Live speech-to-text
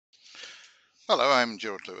Hello, I'm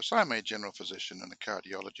Gerald Lewis. I'm a general physician and a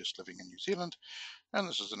cardiologist living in New Zealand, and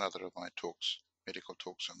this is another of my talks, medical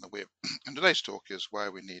talks on the web. And today's talk is why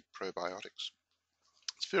we need probiotics.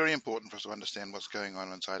 It's very important for us to understand what's going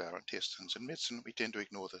on inside our intestines. In medicine, we tend to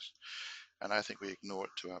ignore this, and I think we ignore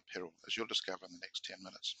it to our peril, as you'll discover in the next 10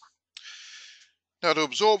 minutes. Now, to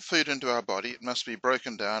absorb food into our body, it must be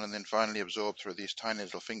broken down and then finally absorbed through these tiny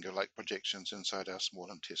little finger-like projections inside our small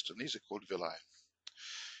intestine. These are called villi.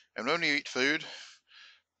 And when we eat food,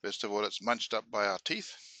 first of all, it's munched up by our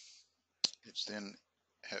teeth. It's then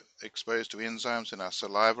exposed to enzymes in our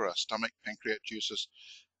saliva, our stomach, pancreatic juices,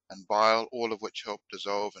 and bile, all of which help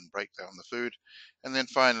dissolve and break down the food. And then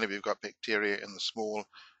finally, we've got bacteria in the small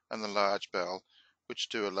and the large bowel, which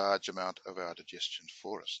do a large amount of our digestion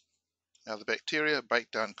for us. Now, the bacteria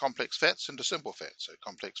break down complex fats into simple fats. So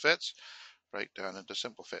complex fats break down into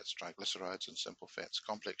simple fats, triglycerides and simple fats.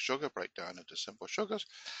 Complex sugar break down into simple sugars.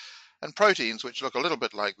 And proteins, which look a little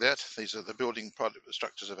bit like that, these are the building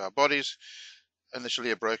structures of our bodies,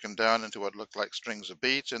 initially are broken down into what look like strings of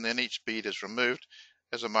beads, and then each bead is removed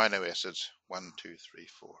as amino acids, 1, 2, 3,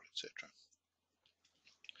 4, etc.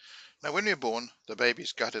 Now, when we're born, the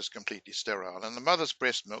baby's gut is completely sterile, and the mother's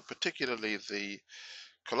breast milk, particularly the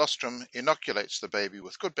colostrum, inoculates the baby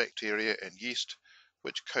with good bacteria and yeast,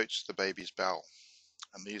 which coats the baby's bowel.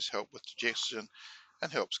 And these help with digestion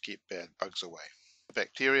and helps keep bad bugs away.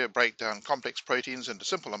 Bacteria break down complex proteins into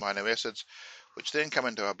simple amino acids, which then come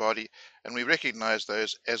into our body, and we recognize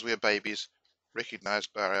those as we're babies,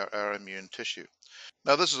 recognized by our immune tissue.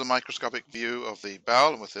 Now, this is a microscopic view of the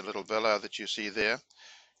bowel with the little villi that you see there.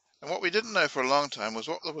 And what we didn't know for a long time was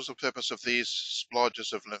what was the purpose of these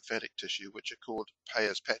splodges of lymphatic tissue, which are called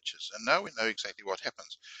Peyer's patches. And now we know exactly what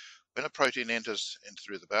happens. When a protein enters in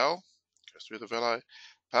through the bowel, goes through the villi,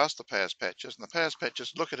 past the Peyer's patches, and the Peyer's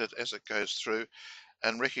patches look at it as it goes through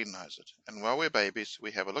and recognize it. And while we're babies,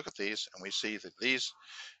 we have a look at these and we see that these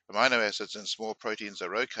amino acids and small proteins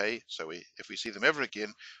are okay. So if we see them ever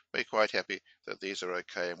again, we're quite happy that these are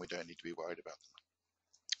okay and we don't need to be worried about them.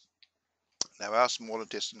 Now, our small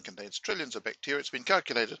intestine contains trillions of bacteria. It's been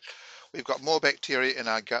calculated. We've got more bacteria in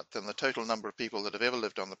our gut than the total number of people that have ever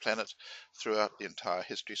lived on the planet throughout the entire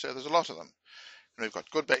history. So there's a lot of them. And we've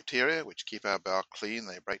got good bacteria, which keep our bowel clean.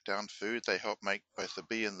 They break down food. They help make both the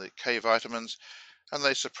B and the K vitamins, and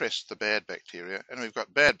they suppress the bad bacteria. And we've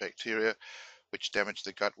got bad bacteria, which damage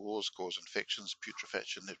the gut walls, cause infections,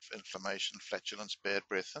 putrefaction, inflammation, flatulence, bad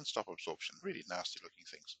breath, and stop absorption. Really nasty looking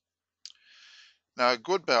things. Now,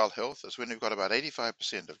 good bowel health is when we've got about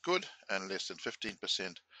 85% of good and less than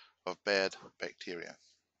 15% of bad bacteria.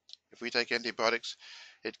 If we take antibiotics,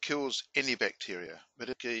 it kills any bacteria, but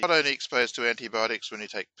it's not only exposed to antibiotics when you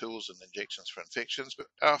take pills and injections for infections, but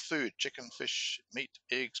our food, chicken, fish, meat,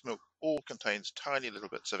 eggs, milk, all contains tiny little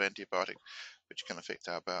bits of antibiotic which can affect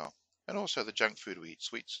our bowel. And also the junk food we eat,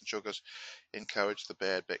 sweets and sugars, encourage the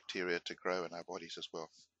bad bacteria to grow in our bodies as well.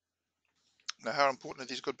 Now, how important are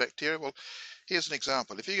these good bacteria? Well, here's an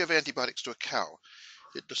example. If you give antibiotics to a cow,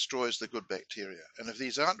 it destroys the good bacteria. And if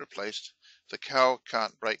these aren't replaced, the cow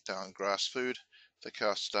can't break down grass food, the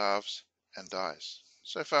cow starves and dies.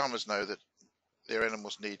 So farmers know that their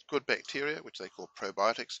animals need good bacteria, which they call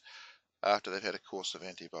probiotics, after they've had a course of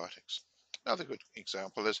antibiotics. Another good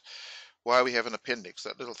example is why we have an appendix,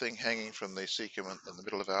 that little thing hanging from the cecum in the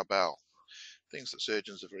middle of our bowel, things that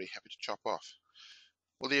surgeons are very happy to chop off.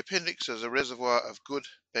 Well, the appendix is a reservoir of good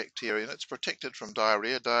bacteria, and it's protected from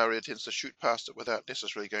diarrhea. Diarrhea tends to shoot past it without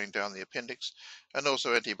necessarily going down the appendix, and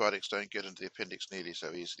also antibiotics don't get into the appendix nearly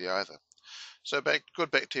so easily either. So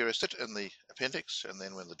good bacteria sit in the appendix, and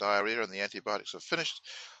then when the diarrhea and the antibiotics are finished,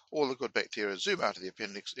 all the good bacteria zoom out of the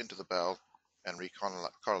appendix into the bowel and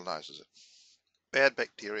recolonizes it. Bad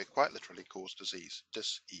bacteria quite literally cause disease,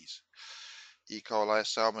 dis-ease. E. coli,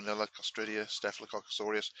 Salmonella, Clostridia, Staphylococcus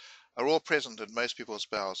aureus are all present in most people's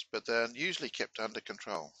bowels, but they are usually kept under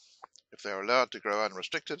control. If they are allowed to grow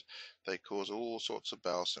unrestricted, they cause all sorts of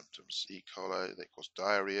bowel symptoms. E. coli, they cause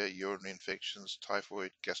diarrhea, urinary infections,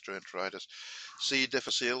 typhoid, gastroenteritis. C.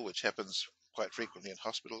 difficile, which happens quite frequently in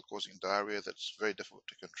hospital, causing diarrhea that's very difficult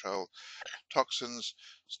to control. Toxins,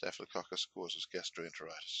 Staphylococcus causes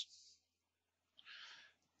gastroenteritis.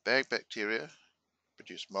 Bad bacteria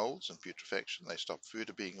produce molds and putrefaction. They stop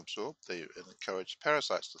food being absorbed. They encourage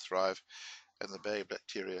parasites to thrive, and the bad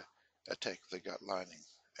bacteria attack the gut lining.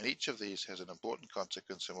 And each of these has an important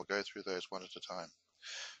consequence, and we'll go through those one at a time.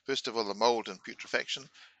 First of all, the mold and putrefaction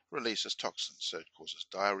releases toxins, so it causes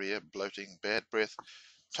diarrhea, bloating, bad breath,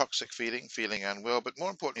 toxic feeling unwell, but more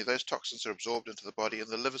importantly, those toxins are absorbed into the body and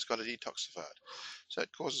the liver's got to detoxify it. So it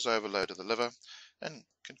causes overload of the liver and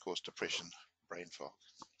can cause depression, brain fog.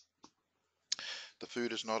 The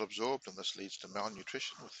food is not absorbed, and this leads to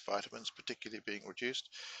malnutrition, with vitamins particularly being reduced,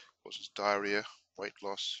 causes diarrhea, weight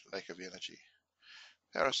loss, lack of energy.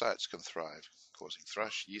 Parasites can thrive, causing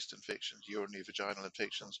thrush, yeast infections, urinary vaginal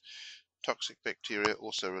infections. Toxic bacteria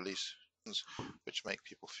also release which make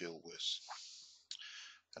people feel worse.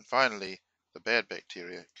 And finally, the bad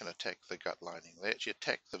bacteria can attack the gut lining. They actually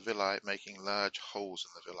attack the villi, making large holes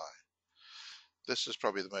in the villi. This is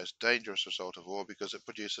probably the most dangerous result of all, because it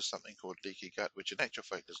produces something called leaky gut, which in actual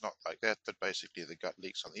fact is not like that, but basically the gut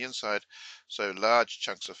leaks on the inside, so large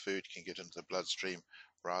chunks of food can get into the bloodstream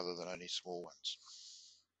rather than only small ones.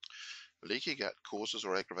 Leaky gut causes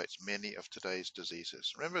or aggravates many of today's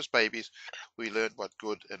diseases. Remember, as babies, we learned what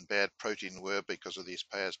good and bad protein were because of these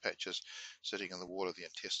Peyer's patches sitting in the wall of the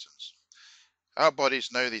intestines. Our bodies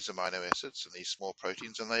know these amino acids and these small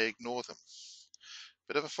proteins, and they ignore them.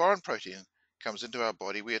 But if a foreign protein comes into our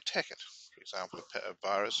body, we attack it. For example, a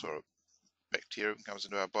virus or a bacterium comes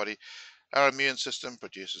into our body, our immune system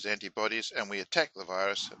produces antibodies, and we attack the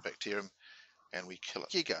virus and bacterium and we kill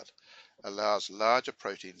it. Leaky gut allows larger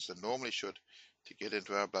proteins than normally should to get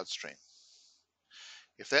into our bloodstream.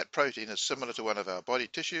 If that protein is similar to one of our body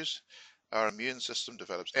tissues, our immune system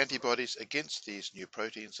develops antibodies against these new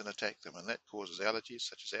proteins and attack them, and that causes allergies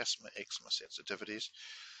such as asthma, eczema, sensitivities,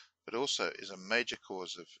 but also is a major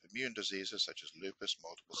cause of immune diseases such as lupus,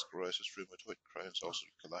 multiple sclerosis, rheumatoid, Crohn's,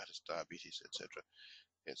 ulcerative colitis, diabetes, etc.,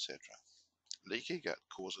 etc. Leaky gut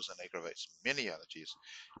causes and aggravates many allergies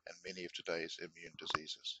and many of today's immune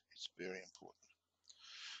diseases. It's very important.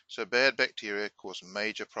 So bad bacteria cause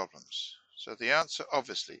major problems. So the answer,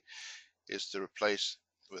 obviously, is to replace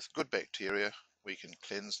with good bacteria. We can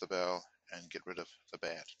cleanse the bowel and get rid of the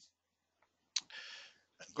bad.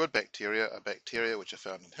 And good bacteria are bacteria which are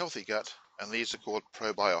found in healthy gut, and these are called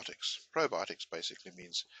probiotics. Probiotics basically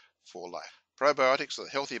means for life. Probiotics are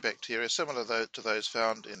the healthy bacteria similar to those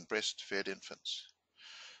found in breastfed infants.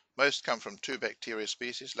 Most come from two bacteria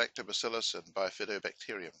species, Lactobacillus and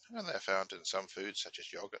Bifidobacterium, and they're found in some foods such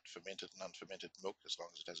as yogurt, fermented and unfermented milk as long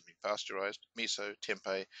as it hasn't been pasteurized, miso,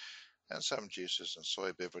 tempeh, and some juices and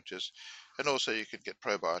soy beverages. And also you can get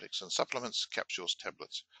probiotics in supplements, capsules,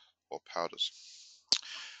 tablets, or powders.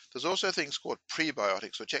 There's also things called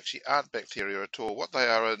prebiotics, which actually aren't bacteria at all. What they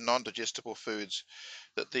are non-digestible foods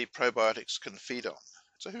that the probiotics can feed on.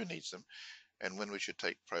 So who needs them, and when we should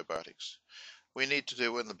take probiotics? We need to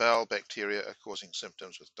do when the bowel bacteria are causing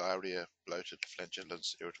symptoms with diarrhea, bloated,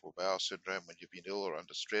 flatulence, irritable bowel syndrome, when you've been ill or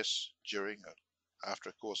under stress, during or after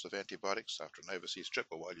a course of antibiotics, after an overseas trip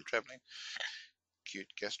or while you're traveling, acute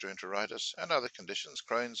gastroenteritis and other conditions,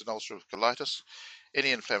 Crohn's and ulcerative colitis.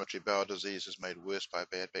 Any inflammatory bowel disease is made worse by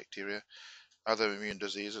bad bacteria. Other immune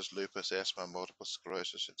diseases, lupus, asthma, multiple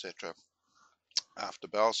sclerosis, etc. After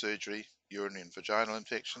bowel surgery, urinary and vaginal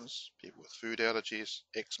infections, people with food allergies,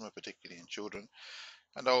 eczema, particularly in children,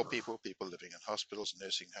 and old people, people living in hospitals,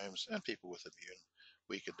 nursing homes, and people with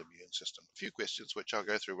weakened immune system. A few questions which I'll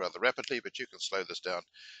go through rather rapidly, but you can slow this down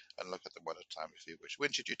and look at them one at a time if you wish.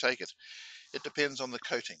 When should you take it? It depends on the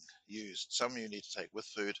coating used. Some you need to take with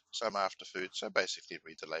food, some after food, so basically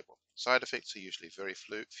read the label. Side effects are usually very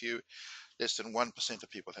few. Less than 1% of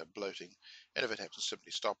people have bloating, and if it happens,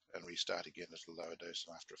 simply stop and restart again at a lower dose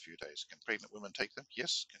after a few days. Can pregnant women take them?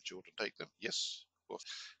 Yes. Can children take them? Yes. Well,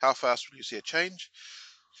 how fast will you see a change?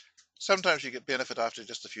 Sometimes you get benefit after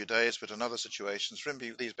just a few days, but in other situations,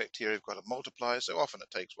 remember these bacteria have got to multiply, so often it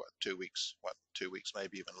takes 2 weeks, 2 weeks,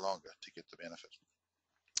 maybe even longer to get the benefit.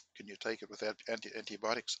 Can you take it without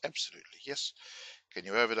antibiotics? Absolutely, yes. Can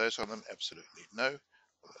you overdose on them? Absolutely, no.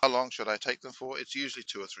 How long should I take them for? It's usually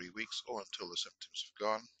 2 or 3 weeks, or until the symptoms have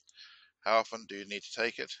gone. How often do you need to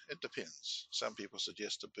take it? It depends. Some people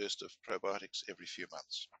suggest a burst of probiotics every few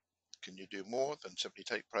months. Can you do more than simply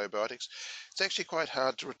take probiotics? It's actually quite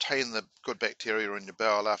hard to retain the good bacteria in your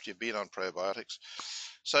bowel after you've been on probiotics.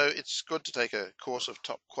 So it's good to take a course of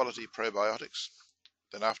top quality probiotics.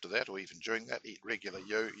 Then after that, or even during that, eat regular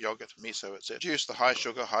yogurt, miso, etc. Reduce the high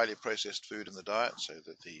sugar, highly processed food in the diet so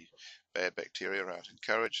that the bad bacteria aren't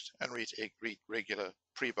encouraged, and eat regular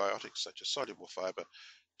prebiotics such as soluble fiber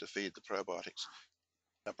to feed the probiotics.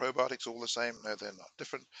 Are probiotics all the same? No, they're not.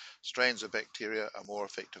 Different strains of bacteria are more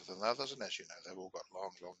effective than others, and as you know, they've all got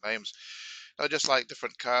long names. Now, just like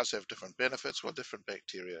different cars have different benefits, well, different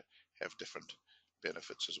bacteria have different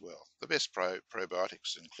benefits as well. The best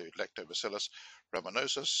probiotics include Lactobacillus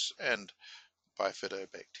rhamnosus and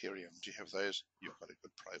Bifidobacterium. Do you have those? You've got a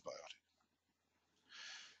good probiotic.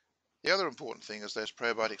 The other important thing is those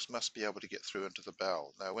probiotics must be able to get through into the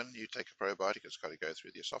bowel. Now, when you take a probiotic, it's got to go through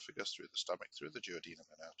the esophagus, through the stomach, through the duodenum,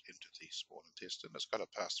 and out into the small intestine. It's got to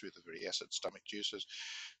pass through the very acid stomach juices,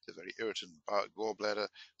 the very irritant gallbladder,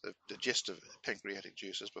 the digestive pancreatic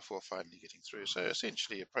juices before finally getting through. So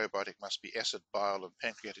essentially, a probiotic must be acid, bile, and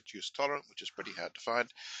pancreatic juice tolerant, which is pretty hard to find.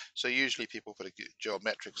 So usually people put a gel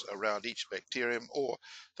matrix around each bacterium, or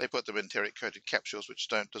they put them in enteric-coated capsules which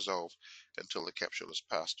don't dissolve until the capsule has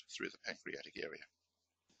passed through the pancreatic area.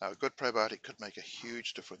 Now, a good probiotic could make a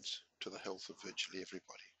huge difference to the health of virtually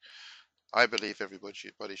everybody. I believe everybody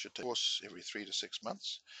should take a course every 3 to 6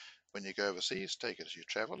 months. When you go overseas, take it as you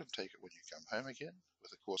travel, and take it when you come home again,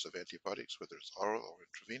 with a course of antibiotics, whether it's oral or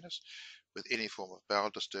intravenous, with any form of bowel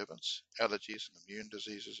disturbance, allergies, and immune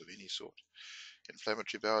diseases of any sort,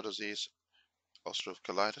 inflammatory bowel disease, ulcerative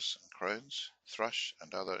colitis and Crohn's, thrush,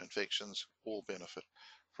 and other infections all benefit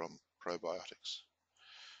from probiotics.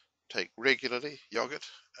 Take regularly yogurt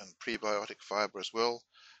and prebiotic fiber as well,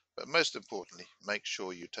 but most importantly, make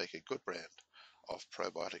sure you take a good brand of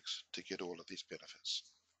probiotics to get all of these benefits.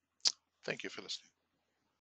 Thank you for listening.